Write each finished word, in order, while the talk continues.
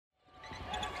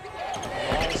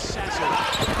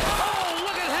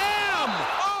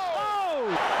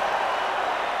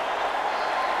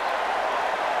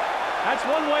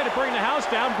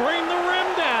cross down, bring the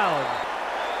rim down.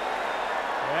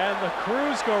 And the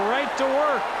crews go right to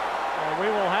work. And we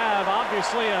will have,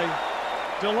 obviously, a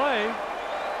delay.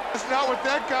 It's not with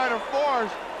that kind of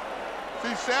force.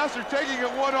 See Sasser taking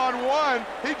it one-on-one.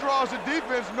 He draws the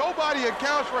defense. Nobody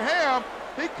accounts for Ham.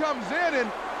 He comes in,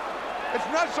 and it's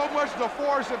not so much the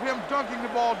force of him dunking the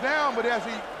ball down, but as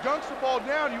he dunks the ball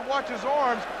down, you watch his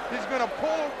arms. He's going to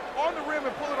pull on the rim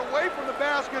and pull it away from the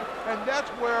basket, and that's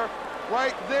where,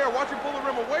 right there, watch him pull the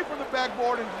rim away from the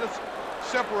backboard and just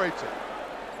separates it.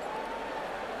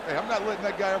 Hey, I'm not letting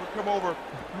that guy ever come over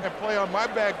and play on my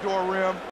backdoor rim.